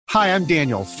Hi, I'm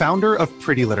Daniel, founder of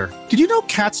Pretty Litter. Did you know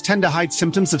cats tend to hide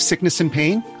symptoms of sickness and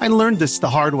pain? I learned this the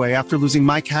hard way after losing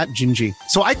my cat, Gingy.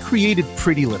 So I created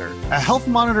Pretty Litter, a health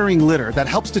monitoring litter that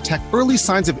helps detect early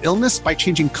signs of illness by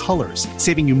changing colors,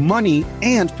 saving you money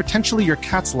and potentially your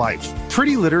cat's life.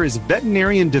 Pretty Litter is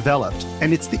veterinarian developed,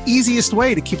 and it's the easiest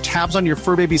way to keep tabs on your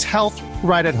fur baby's health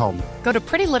right at home. Go to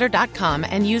prettylitter.com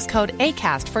and use code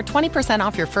ACAST for 20%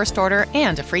 off your first order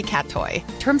and a free cat toy.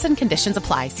 Terms and conditions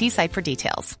apply. See site for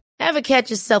details. Ever catch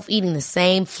yourself eating the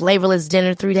same flavorless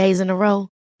dinner 3 days in a row?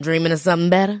 Dreaming of something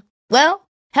better? Well,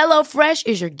 HelloFresh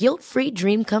is your guilt-free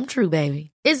dream come true, baby.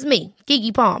 It's me,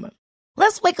 Keke Palmer.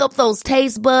 Let's wake up those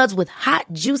taste buds with hot,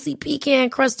 juicy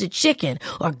pecan-crusted chicken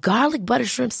or garlic butter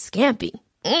shrimp scampi.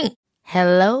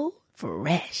 Hello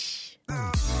Fresh.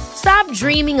 Stop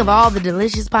dreaming of all the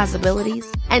delicious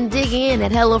possibilities and dig in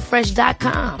at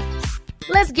HelloFresh.com.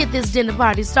 Let's get this dinner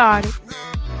party started.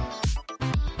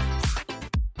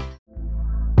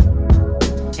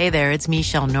 Hey there, it's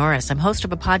Michelle Norris. I'm host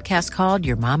of a podcast called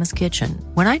Your Mama's Kitchen.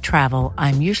 When I travel,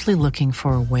 I'm usually looking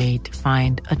for a way to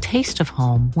find a taste of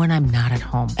home when I'm not at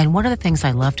home. And one of the things I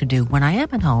love to do when I am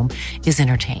at home is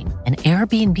entertain. And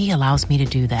Airbnb allows me to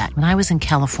do that. When I was in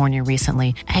California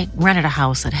recently, I rented a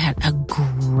house that had a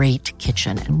great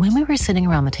kitchen. And when we were sitting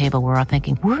around the table, we were all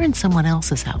thinking, we're in someone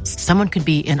else's house. Someone could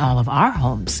be in all of our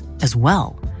homes as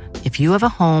well. If you have a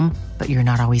home, but you're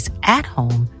not always at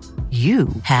home, you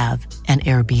have an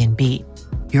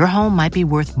Airbnb. Your home might be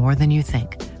worth more than you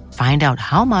think. Find out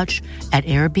how much at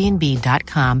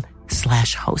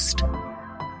airbnb.com/host.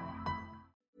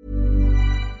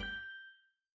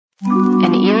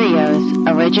 An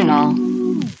Erios original.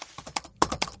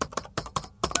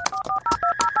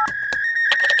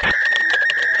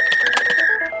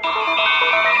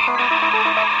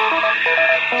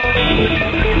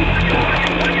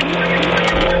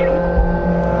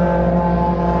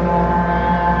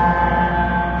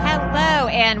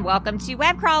 Welcome to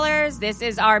Web Crawlers. This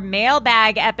is our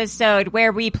mailbag episode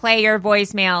where we play your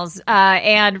voicemails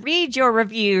and read your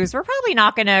reviews. We're probably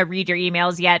not going to read your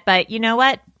emails yet, but you know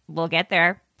what? We'll get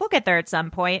there. We'll get there at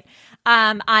some point.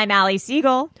 I'm Allie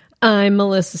Siegel. I'm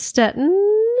Melissa Stetton.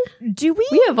 Do we?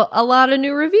 We have a lot of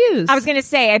new reviews. I was going to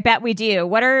say, I bet we do.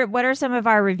 What are some of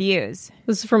our reviews?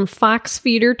 This is from Fox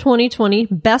Feeder 2020.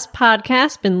 Best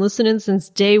podcast. Been listening since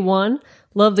day one.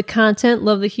 Love the content.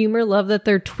 Love the humor. Love that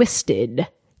they're twisted.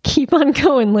 Keep on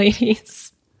going,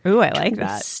 ladies. Ooh, I like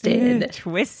that.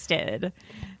 Twisted.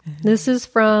 This is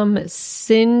from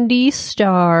Cindy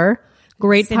Starr.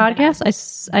 Great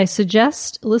podcast. I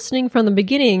suggest listening from the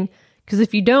beginning, because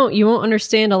if you don't, you won't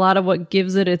understand a lot of what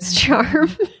gives it its charm.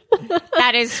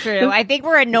 That is true. I think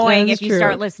we're annoying if you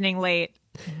start listening late.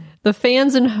 The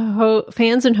fans and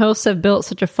hosts have built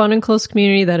such a fun and close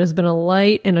community that has been a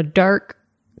light in a dark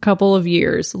couple of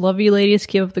years. Love you, ladies.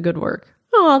 Keep up the good work.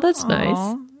 Oh, that's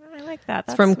nice. I like that. That's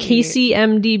it's from sweet. Casey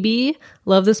MDB.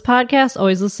 Love this podcast.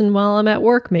 Always listen while I'm at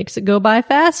work. Makes it go by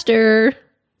faster.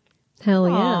 Hell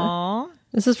yeah. Aww.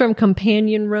 This is from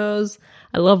Companion Rose.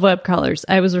 I love web crawlers.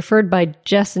 I was referred by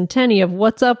Jess and Tenny of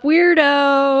What's Up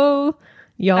Weirdo.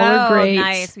 Y'all are great.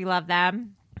 Nice. We love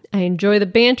them. I enjoy the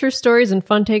banter, stories, and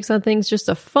fun takes on things. Just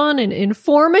a fun and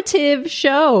informative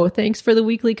show. Thanks for the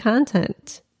weekly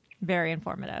content. Very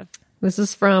informative. This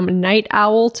is from Night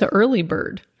Owl to Early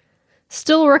Bird.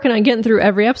 Still working on getting through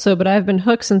every episode, but I've been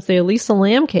hooked since the Elisa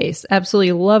Lam case.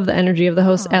 Absolutely love the energy of the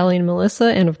hosts, Allie and Melissa,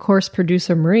 and of course,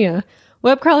 producer Maria.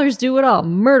 Web crawlers do it all.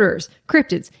 Murders,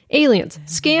 cryptids, aliens,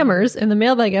 scammers, and the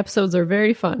mailbag episodes are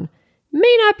very fun.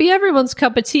 May not be everyone's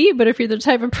cup of tea, but if you're the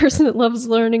type of person that loves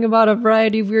learning about a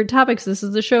variety of weird topics, this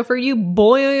is the show for you.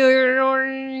 Boing.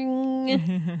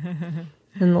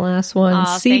 And the last one,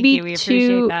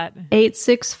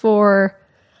 CB2864.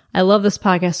 I love this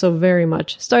podcast so very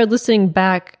much. Started listening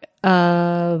back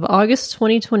of August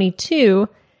 2022,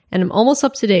 and I'm almost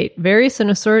up to date. Various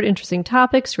and assorted interesting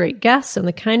topics, great guests, and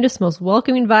the kindest, most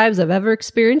welcoming vibes I've ever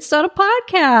experienced on a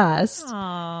podcast.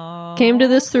 Aww, came to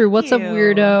this through What's Up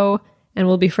Weirdo, and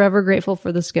will be forever grateful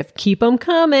for this gift. Keep them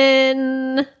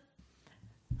coming.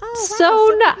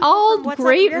 Oh, all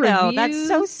great reviews. That's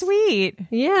so sweet.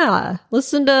 Yeah,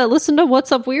 listen to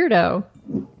What's Up Weirdo.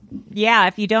 Yeah,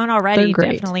 if you don't already,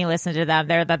 definitely listen to them.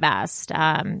 They're the best.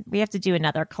 We have to do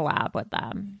another collab with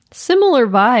them. Similar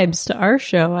vibes to our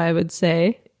show, I would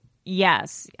say.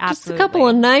 Yes, absolutely. Just a couple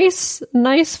of nice,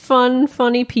 fun,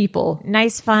 funny people.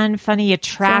 Nice, fun, funny,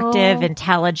 attractive,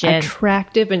 intelligent.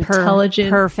 Perfect.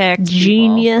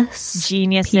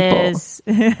 Geniuses.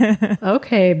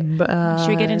 Okay. Should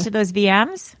we get into those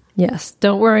VMs? Yes.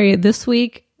 Don't worry. This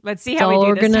week, let's see how we do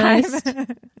organized. This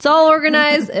time. It's all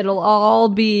organized. It'll all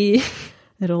be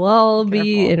It'll all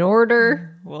be in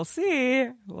order. We'll see.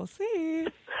 We'll see.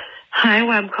 Hi,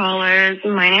 web callers.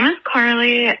 My name is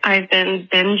Carly. I've been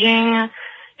binging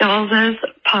y'all's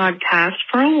podcast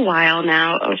for a while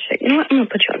now. Oh, shit. You know what? I'm going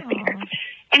to put you on speaker.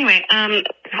 Anyway, it's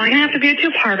probably going to have to be a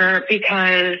two-parter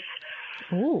because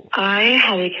I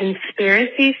have a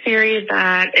conspiracy theory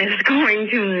that is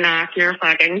going to knock your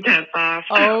fucking tits off.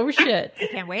 Oh, shit. I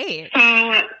can't wait. So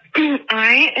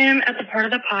I am at the part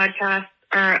of the podcast,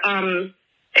 or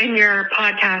in your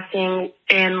podcasting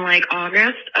in like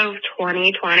August of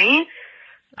 2020.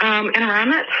 And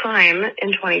around that time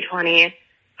in 2020,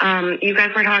 you guys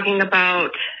were talking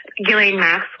about Ghislaine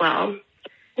Maxwell.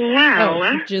 Well,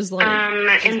 in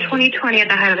 2020 at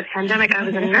the height of the pandemic, I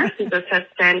was a nurse's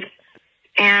assistant,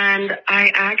 and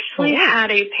I actually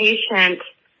had a patient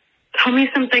tell me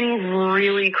something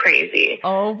really crazy.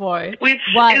 Oh, boy. Which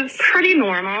is pretty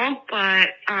normal, but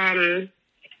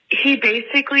he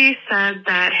basically said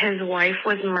that his wife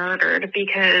was murdered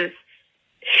because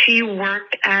she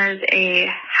worked as a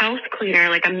house cleaner,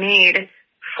 like a maid,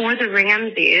 for the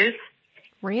Ramseys.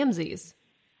 Ramseys?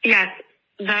 Yes,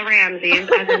 the Ramseys,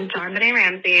 as in John Benet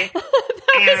Ramsey.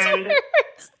 And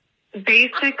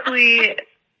basically,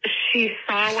 she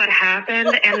saw what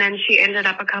happened, and then she ended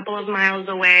up a couple of miles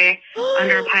away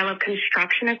under a pile of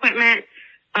construction equipment.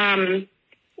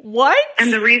 What?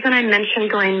 And the reason I mentioned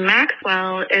Ghislaine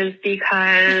Maxwell is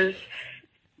because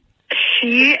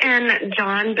she and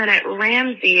John Benet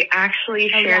Ramsey actually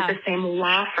shared the same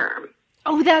law firm.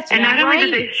 Oh, that's right. And not only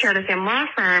did they share the same law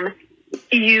firm,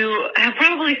 you have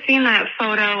probably seen that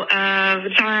photo of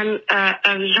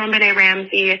Jean Benet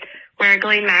Ramsey where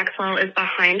Ghislaine Maxwell is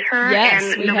behind her,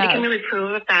 yes, and nobody can really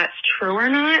prove if that's true or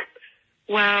not.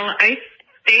 Well, I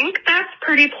think that's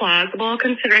pretty plausible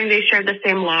considering they shared the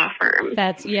same law firm.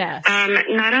 That's, yes.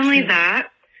 Not only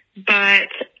that, but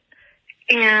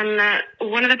in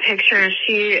one of the pictures,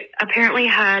 she apparently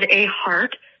had a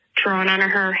heart drawn on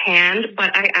her hand,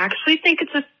 but I actually think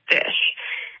it's a fish.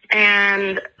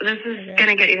 And this is going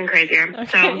to get even crazier. Okay.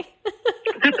 So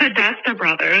the Podesta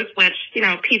brothers, which, you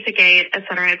know, Pizzagate, et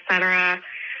cetera,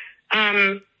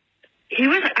 he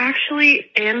was actually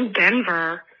in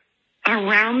Denver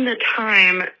around the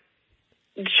time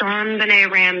John Benet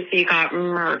Ramsey got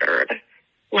murdered.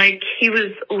 Like, he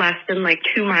was less than,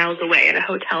 2 miles away at a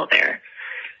hotel there.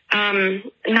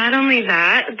 Not only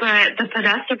that, but the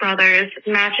Podesta brothers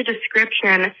match a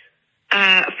description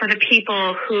for the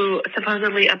people who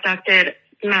supposedly abducted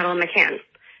Madeleine McCann.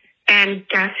 And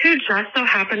guess who just so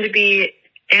happened to be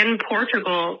in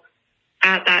Portugal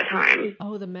at that time?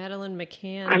 Oh, the Madeleine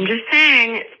McCann. I'm just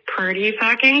saying, it's pretty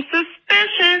fucking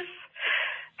suspicious.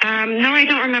 No, I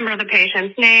don't remember the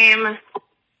patient's name,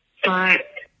 but...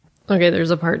 Okay,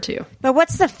 there's a part 2. But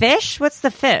what's the fish? What's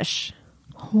the fish?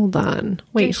 Hold on.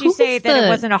 Wait, did she say that it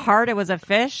wasn't a heart, it was a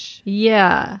fish?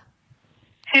 Yeah.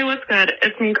 Hey, what's good?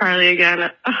 It's me, Carly,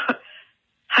 again.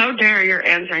 How dare your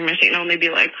answering machine only be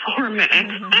 4 minutes?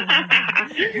 I'm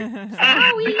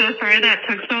so sorry that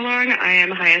took so long. I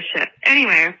am high as shit.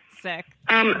 Anyway. Sick.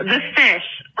 The fish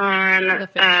on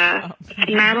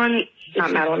Madeleine,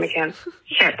 not Madeleine McCann.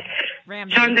 Shit.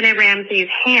 Ramsey. John Benet Ramsey's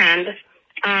hand.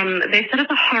 They said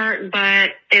it's a heart,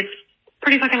 but it's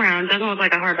pretty fucking round. Doesn't look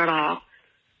like a heart at all.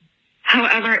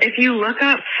 However, if you look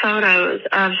up photos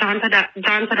of John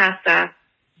Podesta,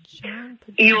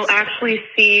 you'll actually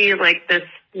see this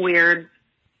weird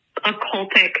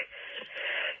occultic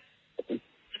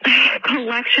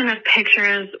collection of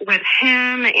pictures with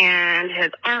him and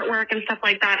his artwork and stuff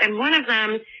like that. And one of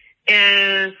them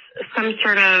is some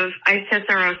sort of Isis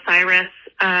or Osiris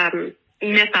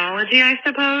mythology, I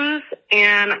suppose.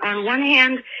 And on one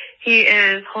hand, he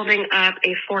is holding up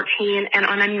a 14, and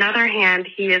on another hand,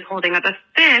 he is holding up a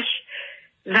fish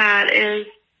that is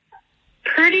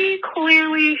pretty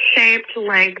clearly shaped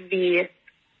like the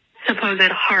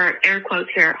supposed heart, air quotes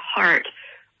here, heart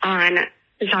on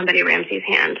John Benet Ramsey's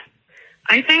hand.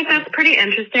 I think that's pretty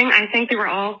interesting. I think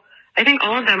all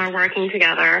of them are working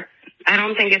together. I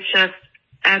don't think it's just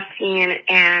Epstein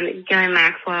and Ghislaine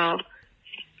Maxwell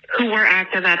who were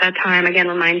active at that time. Again,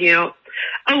 remind you.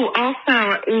 Oh,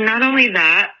 also, not only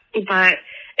that, but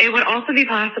it would also be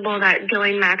possible that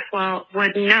Ghislaine Maxwell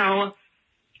would know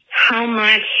how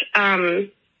much of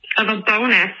a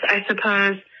bonus, I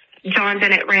suppose, John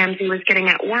Benet Ramsey was getting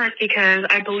at work, because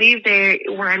I believe they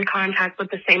were in contact with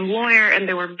the same lawyer and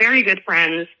they were very good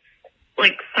friends.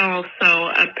 So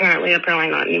apparently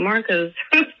not anymore because,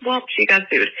 well, she got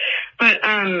sued. But,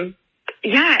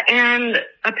 yeah, and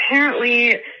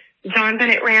apparently John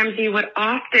Benet Ramsey would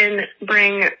often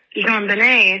bring Jean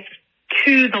Benet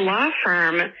to the law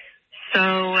firm.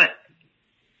 So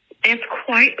it's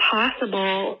quite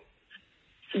possible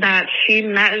that she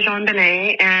met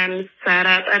JonBenét and set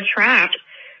up a trap.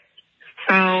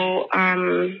 So,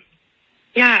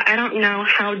 yeah, I don't know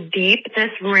how deep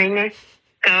this ring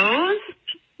goes,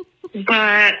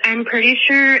 but I'm pretty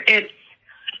sure it's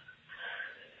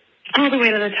all the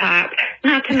way to the top.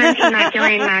 Not to mention that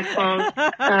Ghislaine Maxwell's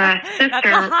sister That's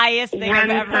the highest thing I've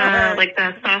ever heard. Like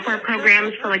the software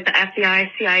programs for like the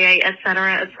FBI, CIA, et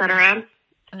cetera,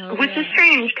 which is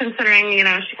strange considering, you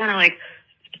know, she kind of like,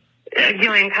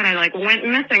 Ghislaine kind of like went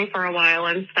missing for a while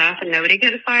and stuff, and nobody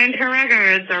could find her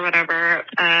records or whatever.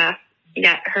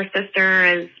 Yeah, her sister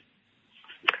is.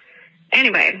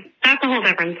 Anyway, that's a whole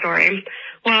different story.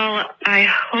 Well, I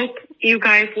hope you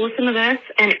guys listen to this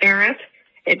and air it.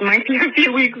 It might be a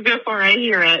few weeks before I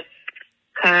hear it,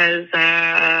 because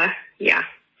yeah,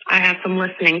 I have some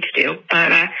listening to do.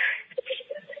 But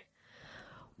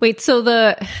wait, so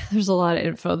there's a lot of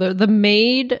info. The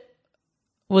maid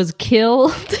was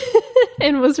killed.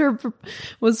 And was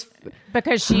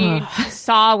because she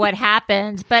saw what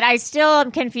happened, but I still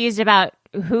am confused about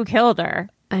who killed her.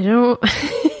 I don't.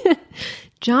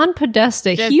 John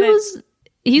Podesta.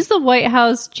 He's the White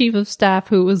House chief of staff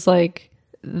who was like,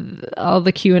 all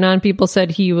the QAnon people said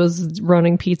he was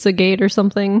running Pizzagate or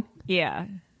something. Yeah,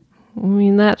 I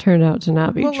mean that turned out to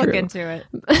not be true. We'll look into it.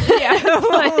 Yeah,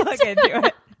 we'll look into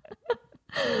it.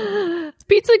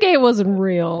 Pizzagate wasn't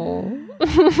real.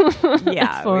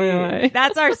 Yeah,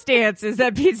 that's our stance, is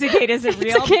that Pizzagate isn't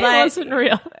real. Pizzagate wasn't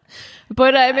real.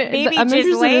 But I mean, maybe I'm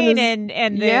Ghislaine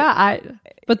and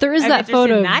but there is that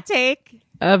photo in that take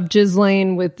of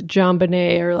Ghislaine with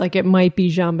JonBenét, or like it might be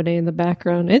JonBenét in the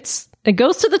background. It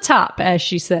goes to the top, as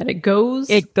she said. It goes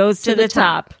to the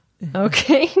top.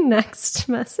 Okay, next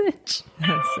message.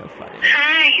 That's so funny.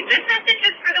 Hi, this message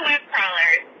is for the web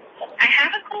crawlers. I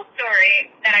have a cool story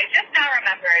that I just now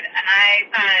remembered, and I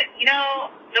thought, you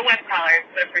know, the web crawlers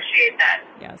would appreciate that.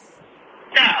 Yes.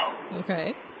 So.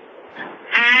 Okay.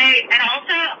 I'll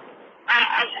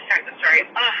just start the story.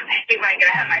 Oh, I hate when I get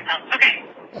ahead of myself. Okay.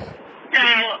 So,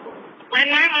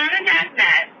 when my mom and dad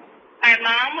met, my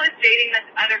mom was dating this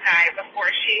other guy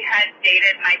before she had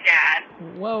dated my dad.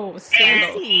 Whoa,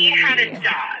 and he had a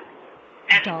dog.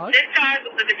 And this dog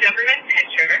was a Doberman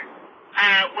Pinscher.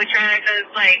 Which are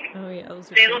those, like,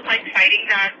 they look like fighting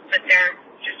dogs, but they're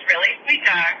just really sweet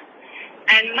dogs.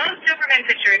 And most Doberman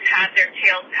Pinschers have their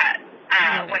tails cut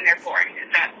when they're born, because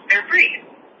that's their breed.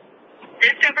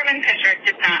 This Doberman Pinscher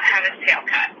did not have his tail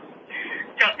cut.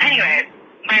 So anyways,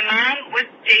 my mom was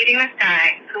dating this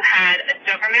guy who had a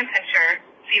Doberman Pinscher,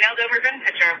 female Doberman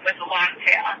Pinscher with a long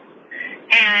tail.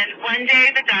 And one day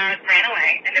the dog ran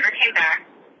away and never came back.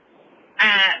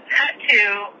 Cut to,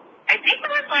 I think it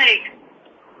was like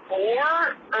 4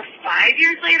 or 5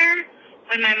 years later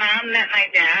when my mom met my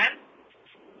dad,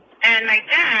 and my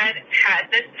dad had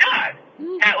this dog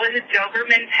that was a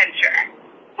Doberman Pinscher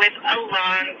with a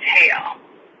long tail.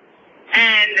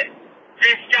 And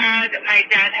this dog, my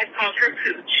dad had called her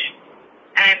Pooch.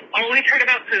 And I've always heard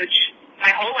about Pooch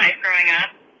my whole life growing up,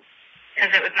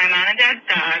 because it was my mom and dad's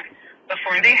dog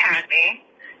before they had me.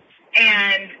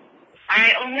 And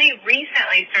I only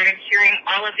recently started hearing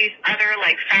all of these other,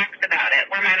 like, facts about it,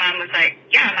 where my mom was like,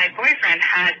 yeah, my boyfriend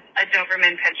had a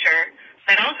Doberman Pinscher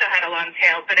that also had a long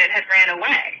tail, but it had ran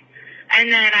away.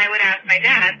 And then I would ask my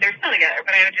dad, they're still together,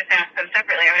 but I would just ask them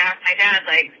separately. I would ask my dad,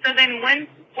 like, so then when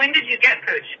did you get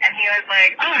Pooch? And he was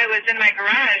like, oh, I was in my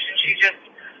garage, and she just,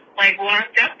 like,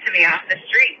 walked up to me off the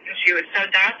street, and she was so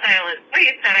docile and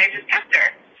sweet that I just kept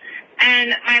her.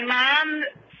 And my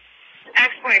mom's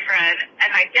ex-boyfriend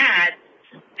and my dad,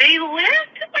 they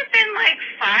lived within like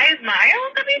 5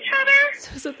 miles of each other.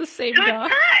 So is it the same so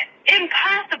dog? It's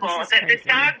not impossible that this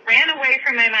dog ran away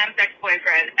from my mom's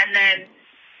ex-boyfriend and then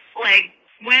like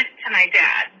went to my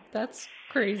dad. That's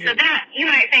crazy. So that, you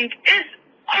might think, is,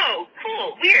 oh,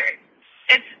 cool, weird.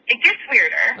 It gets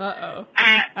weirder.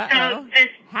 So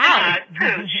this dog,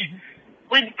 Pooch,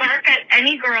 would bark at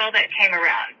any girl that came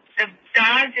around. The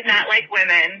dog did not like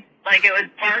women. Like, it would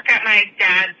bark at my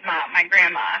dad's mom, my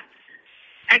grandma,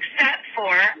 except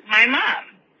for my mom.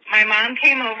 My mom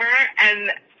came over,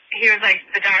 and he was like,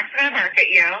 the dog's going to bark at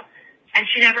you, and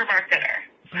she never barked at her.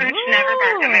 Pooch never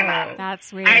barked at my mom.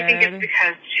 That's weird. I think it's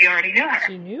because she already knew her.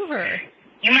 She knew her.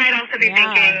 You might also be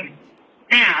thinking,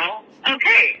 now,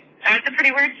 okay, that's a pretty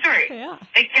weird story. Yeah.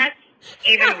 It gets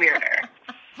even weirder.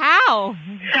 How?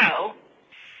 So,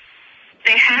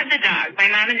 they had the dog. My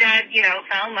mom and dad,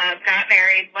 fell in love, got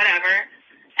married, whatever.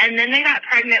 And then they got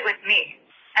pregnant with me.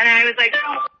 And I was like,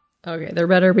 oh. Okay, there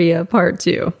better be a part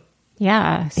 2.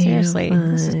 Yeah, seriously.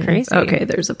 This is crazy. Okay,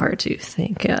 there's a part 2.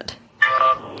 Thank God.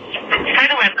 For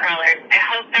the web crawlers, I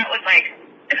hope that was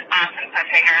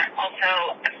cliffhanger.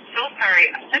 Also, I'm so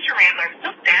sorry. I'm such a rambler. I'm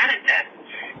so bad at this.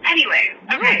 Anyway,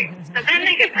 okay. So then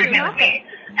they get pregnant with me.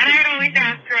 And I would always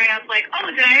ask growing up, like, oh,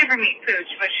 did I ever meet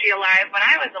Pooch? Was she alive when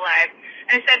I was alive?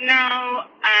 And I said, no,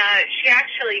 she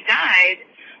actually died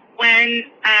when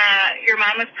your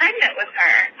mom was pregnant with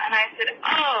her. And I said,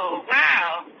 oh,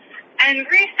 wow. And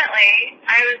recently,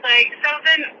 I was like, so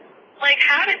then, like,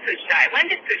 how did Pooch die? When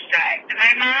did Pooch die? And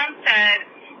my mom said,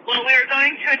 well, we were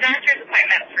going to a doctor's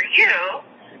appointment for you,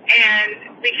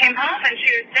 and we came home and she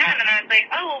was dead. And I was like,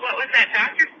 oh, what was that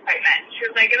doctor's appointment? She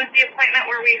was like, it was the appointment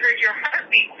where we heard your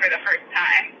heartbeat for the first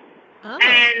time. Oh.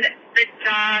 And the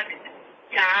dog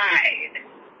died.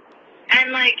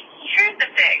 And, like, here's the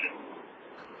thing.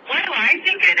 What do I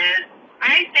think it is?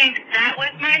 I think that was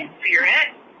my spirit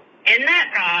in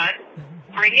that dog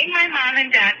bringing my mom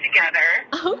and dad together.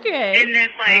 Okay. In this,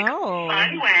 like,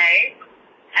 fun way.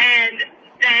 And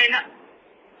then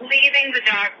leaving the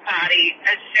dog's body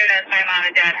as soon as my mom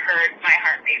and dad heard my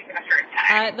heartbeat for the first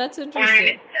time. That's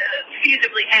interesting. Or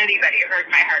feasibly anybody heard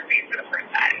my heartbeat for the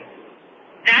first time.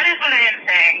 That is what I am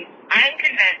saying. I'm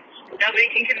convinced. Nobody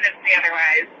can convince me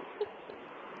otherwise.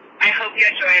 I hope you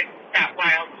enjoyed that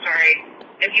wild story.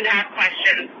 If you have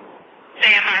questions, say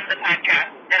them on the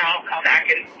podcast, and I'll call back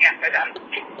and answer them.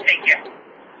 Thank you.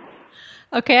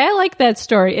 Okay, I like that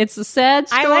story. It's a sad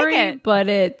story, I like it. But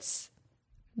it's...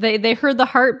 They heard the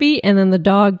heartbeat, and then the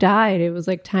dog died. It was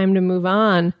like time to move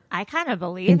on. I kind of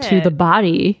believe into the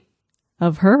body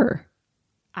of her.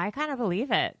 I kind of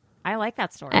believe it. I like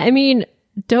that story. I mean,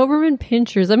 Doberman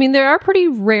Pinschers. I mean, they are pretty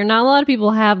rare. Not a lot of people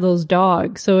have those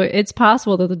dogs, so it's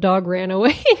possible that the dog ran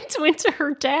away and went to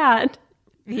her dad.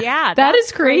 Yeah, that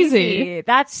is crazy.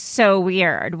 That's so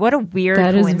weird. What a weird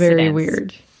coincidence. That is very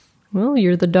weird. Well,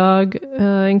 you're the dog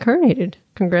incarnated.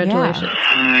 Congratulations.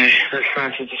 Hi, this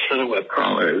message is for the web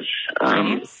crawlers.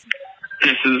 This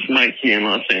is Mikey in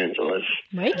Los Angeles.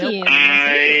 Mikey.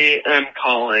 I am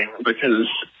calling because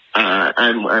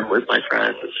I'm with my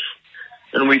friends,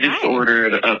 and we just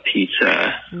ordered a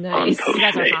pizza on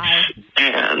Postmates.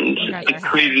 And the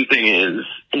crazy thing is,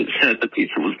 it said the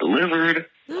pizza was delivered,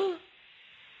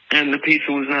 and the pizza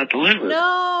was not delivered.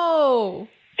 No.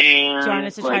 And do you want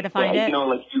us to try to find it? You know,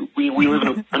 like we live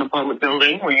in an apartment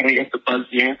building where you have to buzz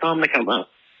the intercom to come up.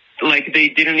 Like they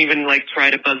didn't even like try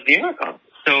to buzz the intercom.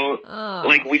 So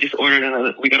like we just ordered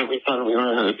another. We got a refund. We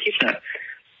ordered another pizza,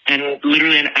 and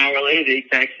literally an hour later, the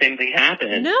exact same thing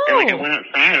happened. No. And like I went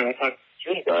outside and I talked to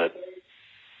security guard,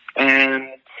 and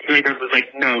security guard was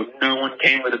like, "No one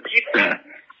came with a pizza,"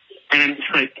 and I'm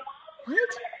just like, "What?"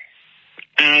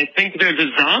 And I think there's a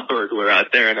Za burglar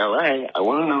out there in LA. I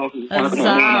want to know if he's a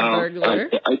Za burglar.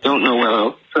 I don't know where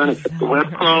else. Trying to get the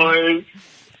web crawlers.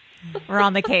 We're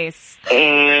on the case.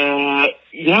 Yeah,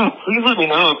 please let me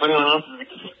know if anyone else has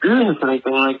experienced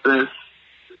anything like this.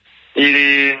 It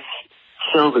is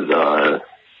so bizarre.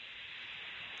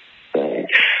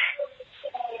 Thanks.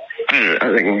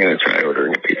 I think I'm going to try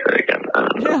ordering a pizza again. I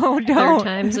don't know. No, don't. Third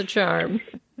time's a charm.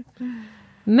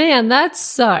 Man, that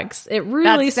sucks. It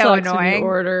really That's so sucks annoying. when you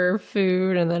order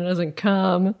food and then it doesn't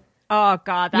come. Oh,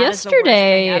 God. That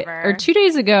Yesterday, is the worst thing ever. or 2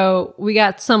 days ago, we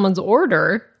got someone's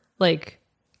order. Like,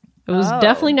 it was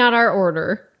definitely not our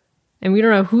order. And we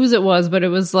don't know whose it was, but it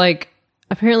was like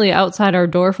apparently outside our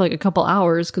door for like a couple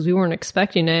hours because we weren't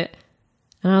expecting it.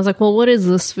 And I was like, well, what is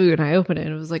this food? And I opened it.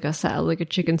 It was like a salad, like a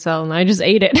chicken salad. And I just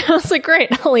ate it. I was like, great,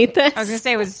 I'll eat this. I was going to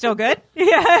say, was it still good?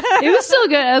 Yeah. It was still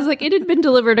good. I was like, it had been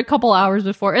delivered a couple hours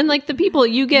before. And like the people,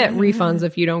 you get refunds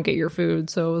if you don't get your food.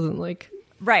 So it wasn't like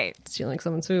stealing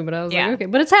someone's food. But I was like, okay.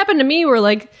 But it's happened to me where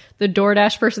like the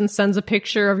DoorDash person sends a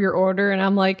picture of your order and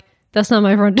I'm like, that's not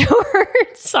my front door.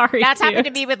 Sorry. That's happened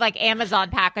to me with like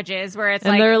Amazon packages where it's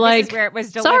and like, they're like, this is where it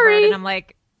was delivered. Sorry. And I'm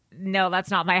like, no, that's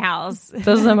not my house.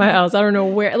 That's not my house. I don't know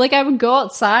where. Like, I would go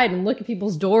outside and look at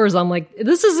people's doors. I'm like,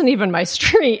 this isn't even my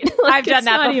street. Like, I've done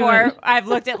that before. Even... I've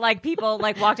looked at like people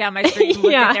like walk down my street and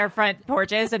look at their front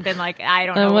porches and been like, I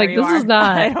don't know I'm where like, you this are. is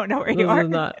not. I don't know where you are. This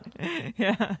is not.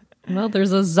 Yeah. Well,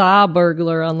 there's a Za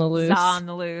burglar on the loose. Za on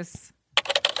the loose.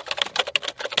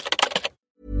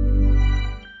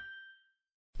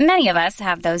 Many of us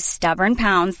have those stubborn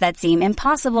pounds that seem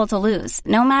impossible to lose,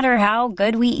 no matter how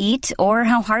good we eat or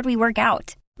how hard we work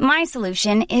out. My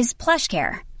solution is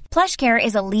PlushCare. PlushCare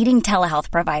is a leading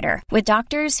telehealth provider with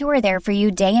doctors who are there for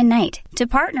you day and night to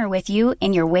partner with you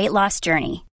in your weight loss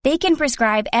journey. They can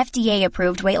prescribe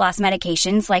FDA-approved weight loss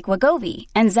medications like Wegovy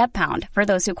and Zepbound for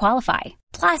those who qualify.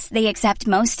 Plus, they accept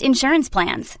most insurance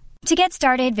plans. To get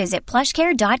started, visit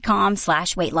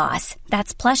plushcare.com/weightloss.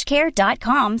 That's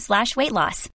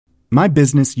plushcare.com/weightloss. My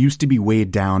business used to be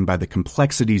weighed down by the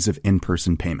complexities of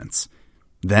in-person payments.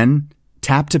 Then,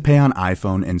 Tap to Pay on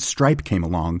iPhone and Stripe came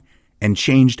along and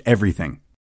changed everything.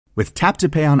 With Tap to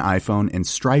Pay on iPhone and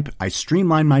Stripe, I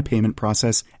streamlined my payment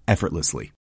process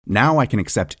effortlessly. Now I can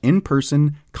accept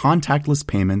in-person, contactless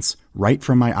payments right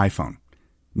from my iPhone.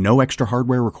 No extra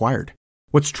hardware required.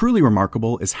 What's truly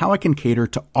remarkable is how I can cater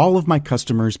to all of my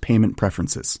customers' payment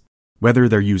preferences. Whether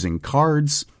they're using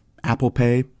cards, Apple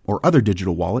Pay, or other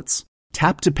digital wallets,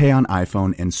 Tap to Pay on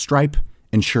iPhone and Stripe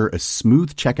ensure a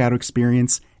smooth checkout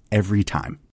experience every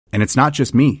time. And it's not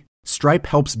just me. Stripe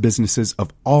helps businesses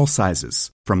of all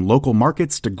sizes, from local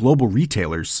markets to global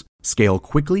retailers, scale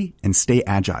quickly and stay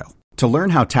agile. To learn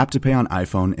how Tap to Pay on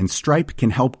iPhone and Stripe can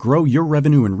help grow your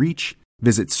revenue and reach,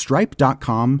 visit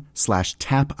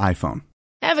stripe.com/tapiphone.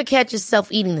 Ever catch yourself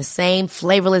eating the same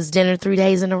flavorless dinner 3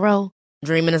 days in a row?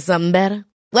 Dreaming of something better?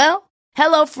 Well,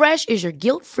 HelloFresh is your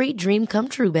guilt-free dream come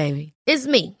true, baby. It's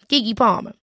me, Keke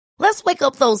Palmer. Let's wake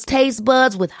up those taste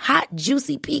buds with hot,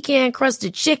 juicy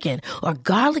pecan-crusted chicken or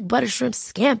garlic butter shrimp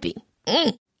scampi.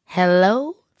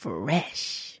 Hello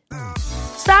Fresh.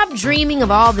 Stop dreaming of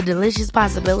all the delicious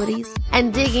possibilities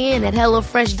and dig in at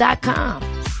HelloFresh.com.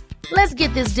 Let's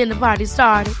get this dinner party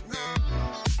started.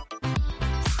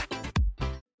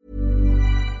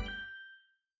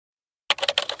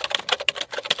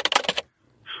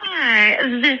 Hi,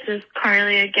 this is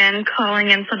Carly again, calling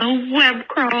in for the web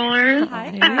crawlers.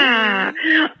 Hi.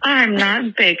 I'm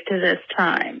not baked this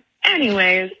time.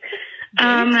 Anyways,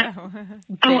 I'm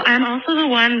also the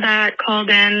one that called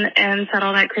in and said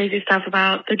all that crazy stuff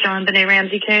about the JonBenet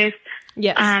Ramsey case.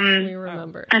 Yes, we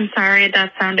remember. I'm sorry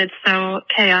that sounded so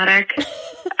chaotic.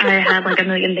 I had like a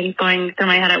million things going through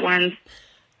my head at once.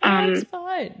 That's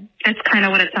fine. It's kind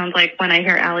of what it sounds like when I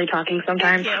hear Allie talking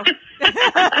sometimes.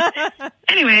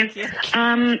 Anyways,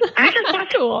 I just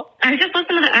listened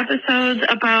to the episodes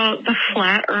about the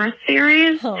Flat Earth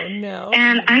series. Oh, no.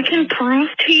 And I can prove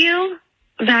to you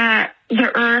that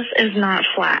the Earth is not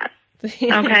flat.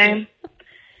 Okay?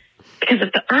 Because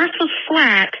if the Earth was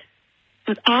flat,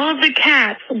 all of the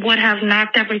cats would have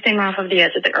knocked everything off of the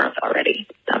edge of the Earth already.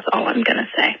 That's all I'm going to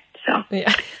say. So,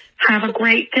 have a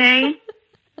great day.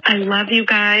 I love you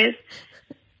guys.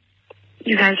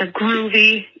 You guys are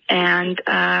groovy. And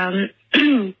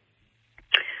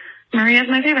Maria's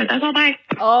my favorite. That's all. Bye.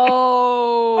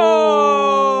 Oh,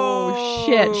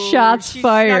 shit. Shots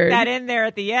fired. Stuck that in there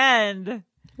at the end.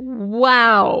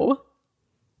 Wow.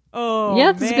 Oh,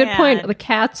 yeah, that's a good point. The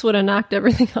cats would have knocked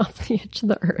everything off the edge of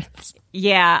the Earth.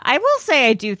 Yeah, I will say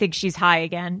I do think she's high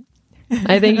again.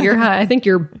 I think you're high. I think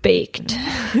you're baked.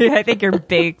 I think you're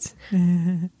baked.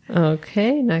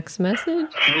 Okay, next message.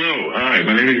 Hello, hi,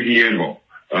 my name is Guillermo.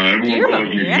 Everyone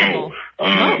calls me Mo.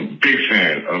 Big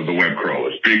fan of the web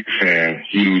crawlers. Big fan,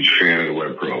 huge fan of the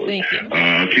web crawlers. Thank you.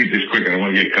 I'll keep this quick. I don't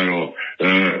want to get cut off.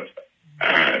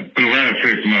 For the last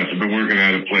 6 months, I've been working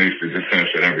at a place that just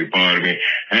tested every part of me.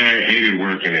 I hated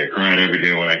working there. Cried every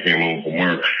day when I came home from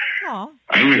work. Aww.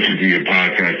 I listened to your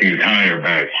podcast, the entire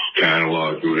back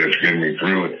catalog through this, getting me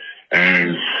through it.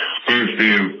 And first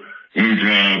day of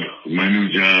my new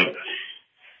job,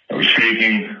 I was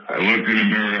shaking. I looked in the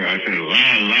mirror. I said,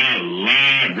 la,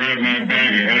 grabbed my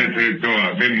bag and headed to the door.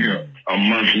 I've been here a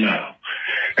month now.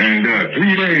 And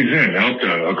 3 days in, helped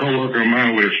a coworker of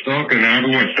mine with a stalk, and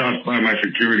everyone stops by my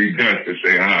security desk to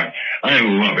say hi. I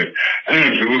love it.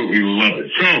 Absolutely love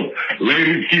it. So,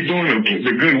 ladies, keep doing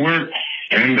the good work,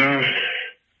 and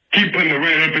keep putting the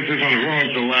right emphasis on the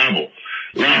wrong syllable.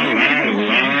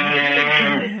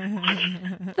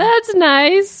 That's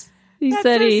nice. He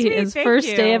said so his Thank first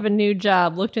you. day of a new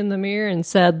job, looked in the mirror and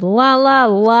said, la, la,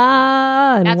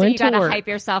 la, and That's went when you to gotta work. hype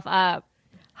yourself up.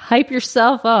 Hype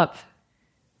yourself up.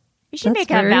 You should That's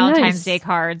make up very Valentine's nice. Day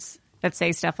cards that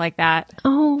say stuff like that.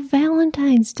 Oh,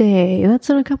 Valentine's Day. That's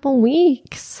in a couple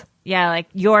weeks. Yeah, like,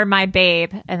 you're my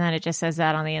babe. And then it just says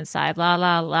that on the inside. La,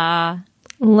 la, la.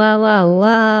 La, la,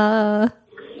 la.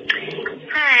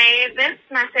 Hi, this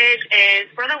message is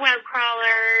for the web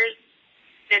crawlers.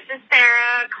 This is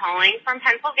Sarah calling from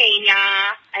Pennsylvania.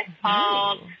 I've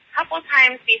called a couple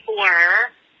times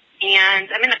before, and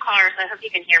I'm in the car, so I hope you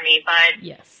can hear me. But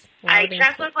yes, I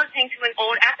just was listening to an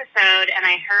old episode, and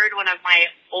I heard one of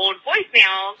my old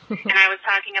voicemails, and I was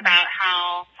talking about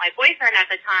how my boyfriend at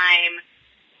the time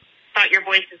thought your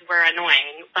voices were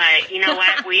annoying. But you know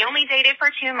what? We only dated for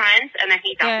 2 months, and then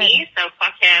he dumped me, so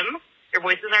fuck him. Your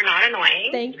voices are not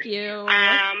annoying. Thank you.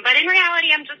 But in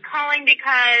reality, I'm just calling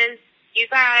because you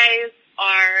guys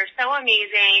are so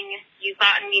amazing. You've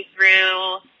gotten me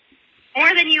through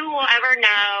more than you will ever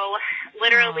know.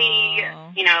 Literally,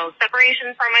 you know,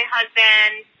 separation from my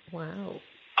husband. Wow.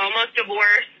 Almost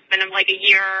divorced. It's been like a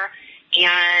year.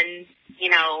 And, you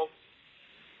know,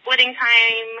 splitting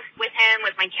time with him,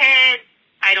 with my kids.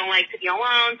 I don't like to be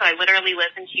alone, so I literally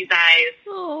listen to you guys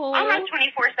almost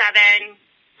 24/7.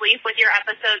 Sleep with your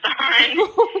episodes on.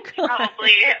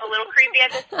 Probably a little creepy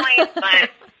at this point,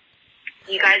 but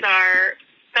you guys are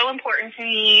so important to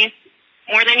me,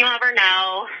 more than you'll ever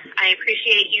know. I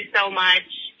appreciate you so much.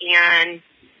 And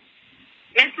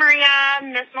Miss Maria,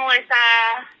 Miss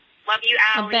Melissa, love you,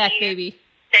 Allie. I'm back, baby.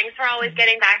 Thanks for always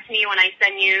getting back to me when I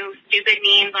send you stupid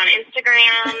memes on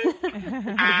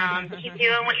Instagram. Keep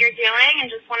doing what you're doing,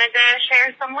 and just wanted to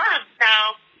share some love.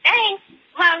 So, thanks.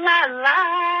 La, la,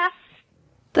 la.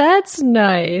 That's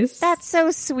nice. That's so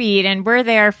sweet, and we're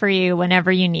there for you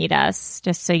whenever you need us,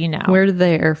 just so you know. We're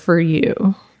there for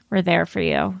you. We're there for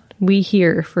you. We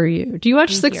here for you. Do you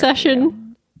watch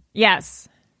Succession? Yes.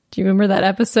 Do you remember that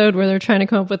episode where they're trying to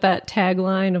come up with that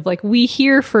tagline of like, we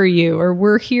here for you, or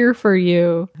we're here for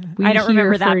you? I don't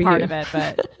remember that part of it,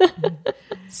 but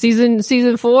season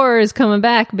 4 is coming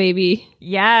back, baby.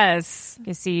 Yes.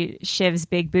 You see Shiv's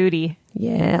big booty.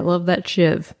 Yeah, I love that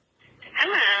Shiv.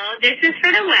 Hello, this is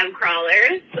for the web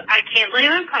crawlers. I can't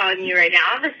believe I'm calling you right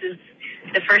now. This is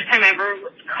the first time I ever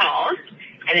called,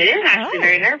 and it is actually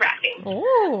very nerve-wracking.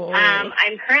 Oh.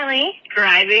 I'm currently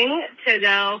driving to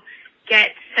go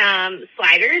get some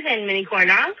sliders and mini corn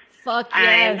dogs. Fuck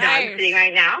yes. yes. I'm sitting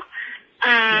right now.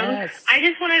 Yes. I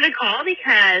just wanted to call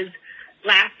because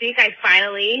last week I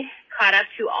finally caught up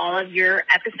to all of your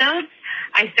episodes.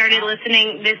 I started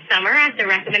listening this summer at the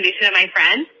recommendation of my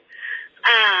friend.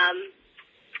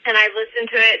 And I've listened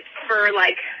to it for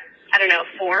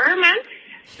 4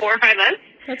 or 5 months.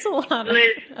 That's a lot.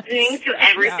 Listening to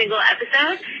every single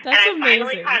episode. That's and I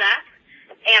finally caught up.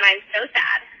 And I'm so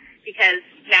sad because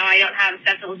now I don't have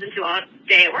stuff to listen to all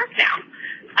day at work now.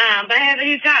 But I have a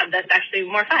new job that's actually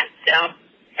more fun, so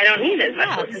I don't need as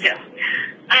much to listen to.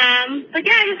 But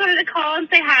yeah, I just wanted to call and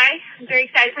say hi. I'm very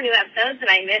excited for new episodes, and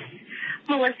I miss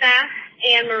Melissa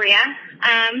and Maria.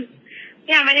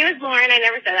 Yeah, my name is Lauren. I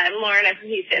never said that. I'm Lauren. I'm from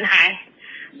Houston. Hi.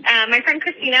 My friend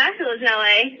Christina, who lives in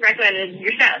LA, recommended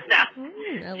your show, so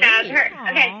shout out to her.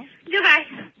 Aww. Okay, goodbye.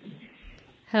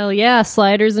 Hell yeah,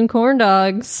 sliders and corn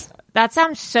dogs. That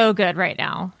sounds so good right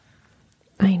now.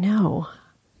 I know.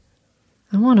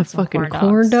 I want a fucking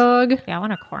corn dog. Yeah, I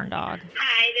want a corn dog.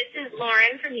 Hi, this is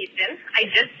Lauren from Houston. I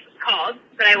just called,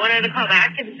 but I wanted to call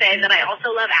back and say that I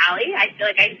also love Allie. I feel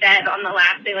like I said on the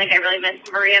last thing, I really miss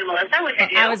Maria and Melissa, which I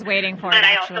do. I was waiting for it, but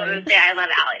actually. I also want to say I love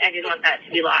Allie. I didn't want that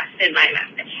to be lost in my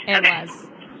message. It was.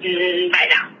 Bye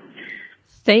now.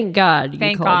 Thank God you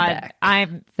called back.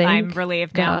 I'm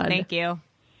relieved now. Thank you.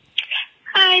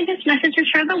 Hi, this message is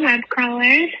for the web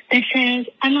crawlers. This is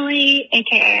Emily,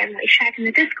 a.k.a. Emily Shack in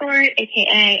the Discord,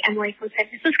 a.k.a. Emily from San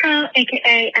Francisco,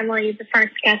 a.k.a. Emily, the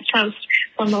first guest host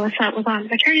when Melissa was on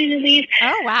maternity leave.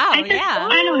 Oh, wow, I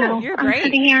don't know. You're I'm great.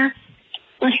 sitting here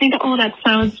listening to old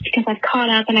episodes because I've caught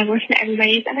up and I've listened to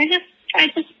everybody's, and I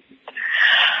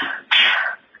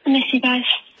miss you guys.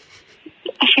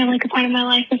 I feel like a part of my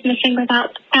life is missing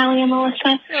without Allie and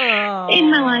Melissa in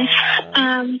my life.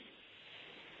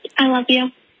 I love you,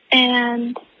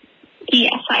 and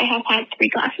yes, I have had 3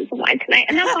 glasses of wine tonight,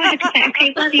 and that's all I have to say.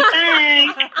 Okay, love you, bye.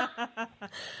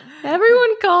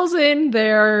 Everyone calls in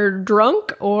they're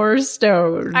drunk or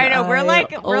stoned. I know we're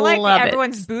like love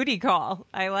everyone's booty call.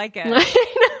 I like it. I know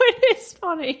it is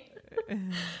funny.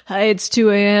 Hi, it's 2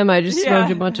 a.m. I just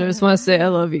smoked a bunch. I just want to say I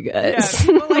love you guys.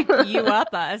 Yeah, people you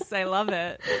up us. I love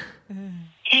it.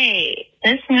 Hey,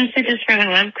 this message is for the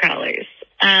web crawlers.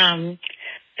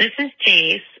 This is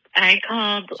Jace. I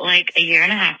called a year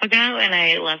and a half ago, and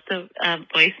I left a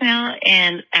voicemail,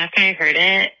 and after I heard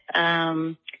it,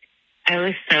 I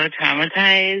was so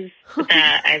traumatized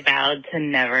that I vowed to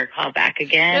never call back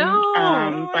again.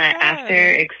 But after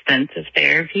extensive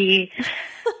therapy,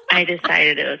 I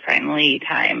decided it was finally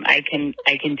time. I can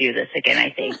do this again, I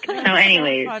think. So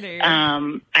anyways,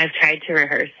 I've tried to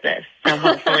rehearse this, so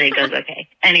hopefully it goes okay.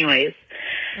 Anyways.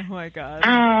 Oh my God.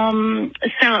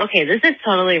 Okay, this is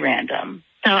totally random.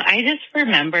 So I just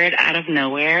remembered out of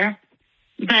nowhere,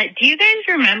 but do you guys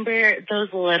remember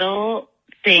those little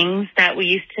things that we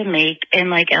used to make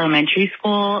in elementary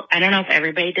school? I don't know if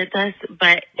everybody did this,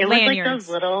 but it was those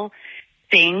little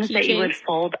things that you would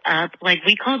fold up.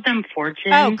 We called them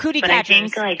fortunes. Oh, cootie but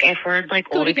catchers. I think I've heard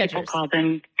older people call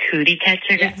them cootie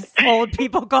catchers. Yes, old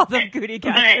people call them cootie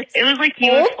catchers. But it was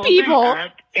you would fold them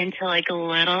up into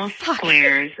little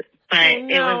squares, but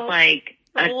it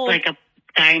was a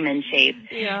diamond shape.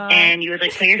 Yeah. And you would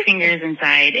put your fingers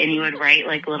inside, and you would write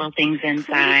little things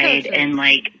inside, and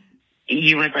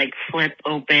you would flip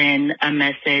open a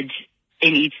message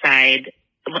in each side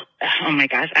oh my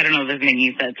gosh, I don't know if this is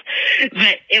making sense,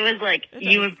 but it was like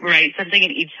you would write something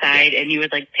in each side and you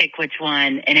would like pick which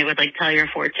one and it would like tell your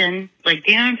fortune. Like,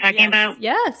 do you know what I'm talking about?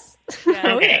 Yes.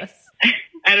 Okay. Yes.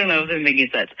 I don't know if this is making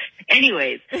sense.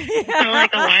 Anyways, so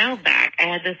like a while back, I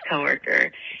had this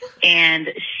coworker and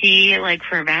she like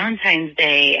for Valentine's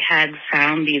Day had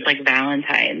found these like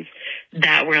Valentines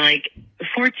that were like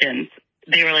fortunes.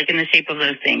 They were like in the shape of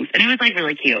those things. And it was like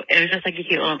really cute. It was just like a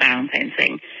cute little Valentine's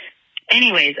thing.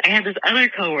 Anyways, I had this other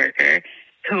coworker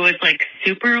who was like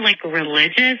super like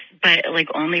religious, but like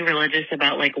only religious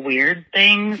about like weird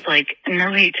things. Like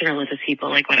no hate to religious people,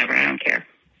 like whatever, I don't care.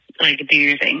 Like do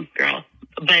your thing, girl.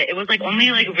 But it was like only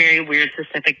like very weird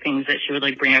specific things that she would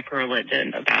like bring up her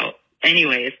religion about.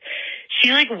 Anyways,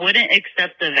 she like wouldn't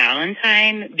accept the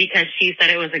Valentine because she said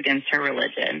it was against her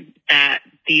religion. That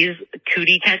these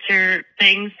cootie catcher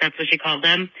things, that's what she called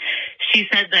them. She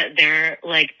said that they're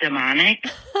like demonic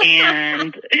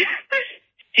and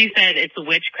she said it's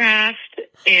witchcraft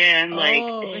and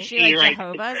like she like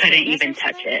couldn't even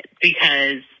touch it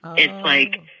because it's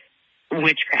like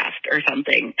witchcraft or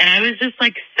something. And I was just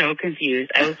like so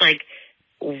confused. I was like,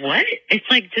 what? It's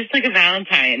like just like a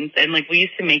Valentine's, and like we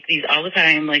used to make these all the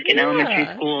time, like in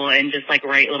elementary school, and just like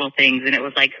write little things, and it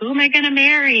was like, who am I gonna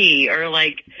marry, or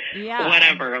like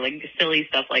whatever, like silly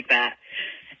stuff like that.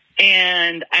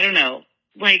 And I don't know,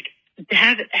 like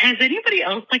has anybody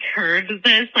else like heard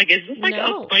this? Like, is this like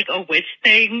a witch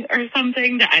thing or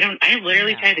something? That I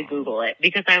literally tried to Google it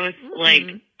because I was like,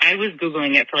 I was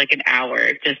Googling it for like an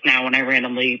hour just now when I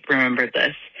randomly remembered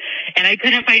this, and I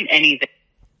couldn't find anything.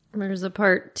 There's a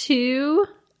part 2.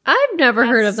 I've never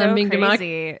heard of them being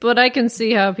demonic, but I can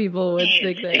see how people would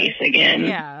think that. Again.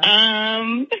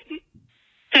 Yeah.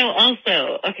 So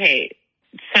also, okay.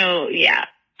 So yeah,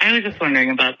 I was just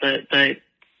wondering about the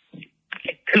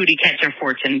cootie catcher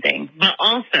fortune thing, but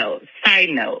also side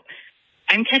note,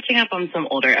 I'm catching up on some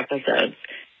older episodes.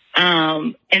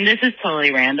 And this is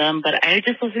totally random, but I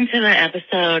just listened to the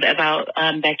episode about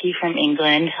Becky from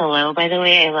England. Hello, by the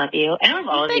way, I love you. I love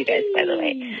all of you guys, by the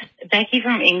way. Becky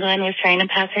from England was trying to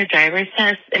pass her driver's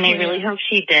test, and I really hope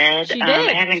she did.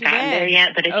 I haven't gotten there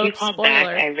yet, but if you called back,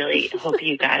 I really hope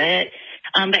you got it.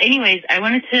 But anyways, I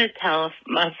wanted to tell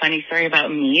a funny story about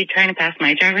me trying to pass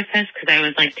my driver's test because I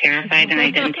was like terrified and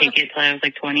I didn't take it till I was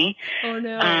like 20. Oh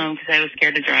no. Because I was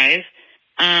scared to drive.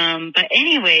 But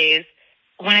anyways,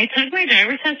 when I took my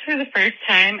driver's test for the first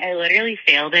time, I literally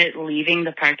failed it leaving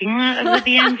the parking lot of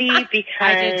the DMV because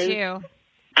I did too.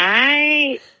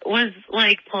 I was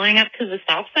like pulling up to the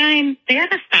stop sign. They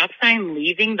had a stop sign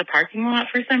leaving the parking lot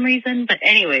for some reason. But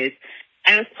anyways,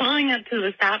 I was pulling up to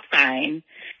the stop sign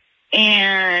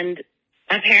and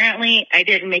apparently I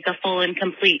didn't make a full and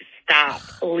complete stop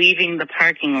leaving the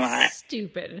parking lot.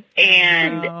 Stupid.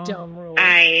 And dumb rule.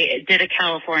 I did a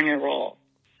California roll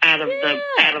out of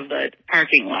the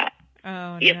parking lot. Oh,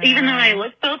 no. Even though I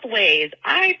looked both ways,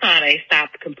 I thought I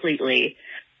stopped completely,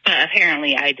 but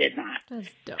apparently I did not. That's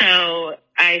dumb. So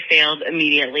I failed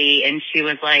immediately, and she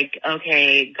was like,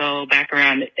 okay, go back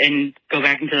around and go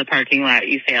back into the parking lot.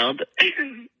 You failed.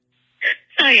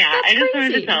 So yeah, I just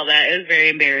wanted to tell that. It was very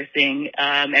embarrassing.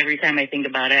 Every time I think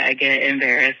about it, I get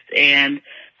embarrassed. And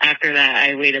after that,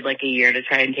 I waited like a year to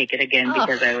try and take it again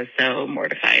because I was so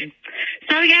mortified.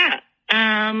 So yeah.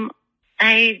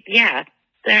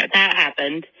 That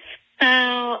happened. So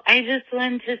I just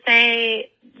wanted to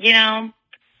say, you know,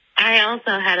 I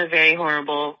also had a very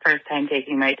horrible first time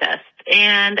taking my test,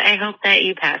 and I hope that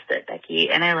you passed it, Becky,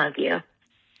 and I love you.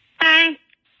 Bye.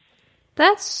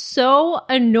 That's so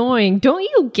annoying. Don't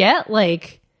you get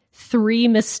like 3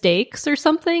 mistakes or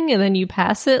something and then you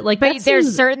pass it? Like, but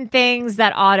there's certain things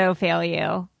that auto fail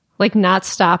you. Like not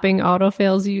stopping auto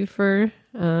fails you for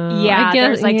I guess,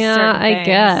 there's like certain things. I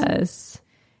guess.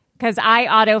 Because I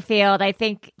auto failed, I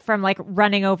think, from like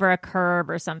running over a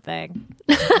curb or something.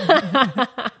 Yeah,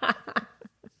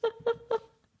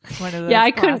 I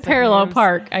couldn't parallel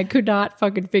park. I could not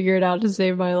fucking figure it out to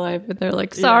save my life. And they're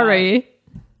like, sorry. Yeah.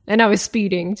 And I was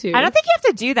speeding too. I don't think you have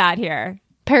to do that here.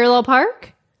 Parallel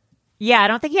park? Yeah, I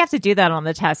don't think you have to do that on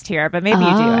the test here, but maybe you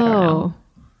do. I don't know.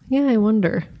 Yeah, I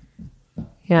wonder.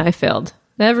 Yeah, I failed.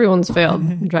 Everyone's failed.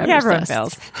 Everyone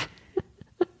fails.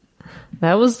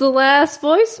 That was the last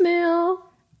voicemail.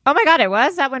 Oh my God, it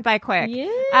was? That went by quick.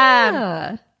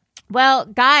 Yeah. Well,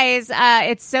 guys,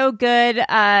 it's so good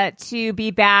to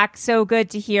be back. So good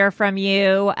to hear from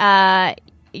you.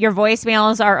 Your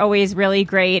voicemails are always really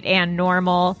great and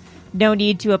normal. No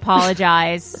need to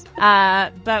apologize.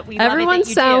 But we love Everyone it that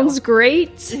you sounds do.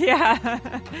 Great.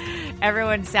 Yeah.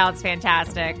 Everyone sounds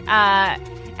fantastic.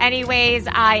 Anyways,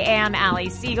 I am Allie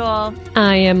Siegel.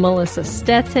 I am Melissa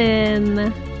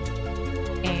Stettin.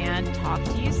 And talk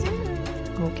to you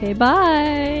soon. Okay,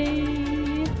 bye.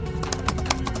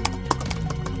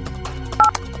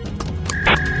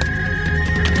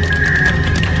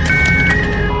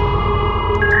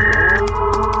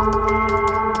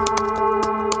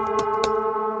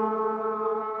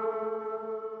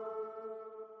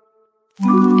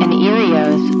 An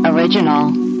Erios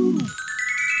original.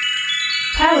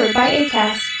 Powered by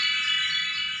Acast.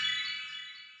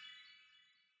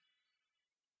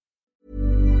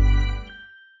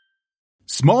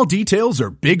 Small details are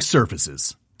big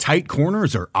surfaces. Tight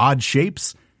corners are odd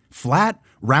shapes. Flat,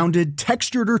 rounded,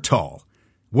 textured, or tall.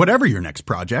 Whatever your next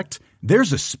project,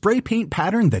 there's a spray paint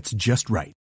pattern that's just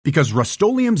right. Because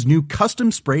Rust-Oleum's new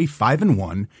Custom Spray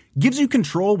 5-in-1 gives you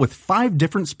control with 5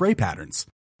 different spray patterns.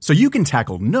 So you can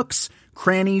tackle nooks,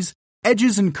 crannies,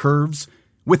 edges, and curves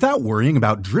without worrying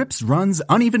about drips, runs,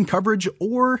 uneven coverage,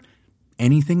 or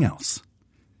anything else.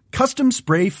 Custom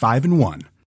Spray 5-in-1.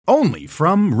 Only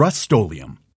from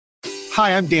Rust-Oleum.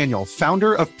 Hi, I'm Daniel,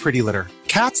 founder of Pretty Litter.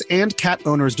 Cats and cat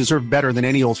owners deserve better than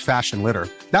any old-fashioned litter.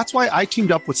 That's why I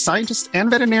teamed up with scientists and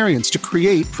veterinarians to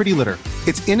create Pretty Litter.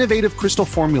 Its innovative crystal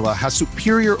formula has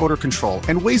superior odor control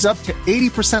and weighs up to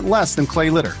 80% less than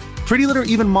clay litter. Pretty Litter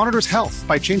even monitors health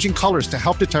by changing colors to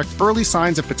help detect early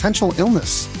signs of potential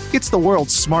illness. It's the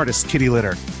world's smartest kitty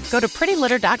litter. Go to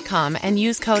prettylitter.com and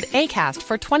use code ACAST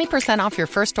for 20% off your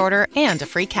first order and a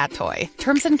free cat toy.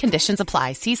 Terms and conditions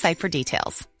apply. See site for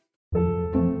details.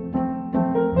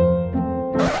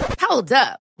 Hold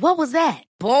up. What was that?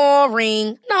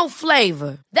 Boring. No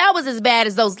flavor. That was as bad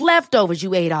as those leftovers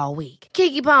you ate all week.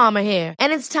 Keke Palmer here.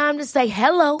 And it's time to say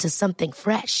hello to something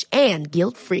fresh and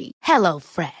guilt-free. Hello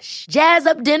Fresh. Jazz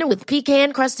up dinner with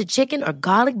pecan-crusted chicken or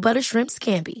garlic butter shrimp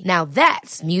scampi. Now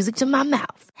that's music to my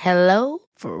mouth. Hello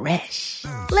Fresh.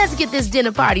 Let's get this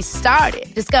dinner party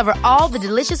started. Discover all the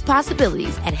delicious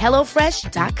possibilities at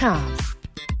HelloFresh.com.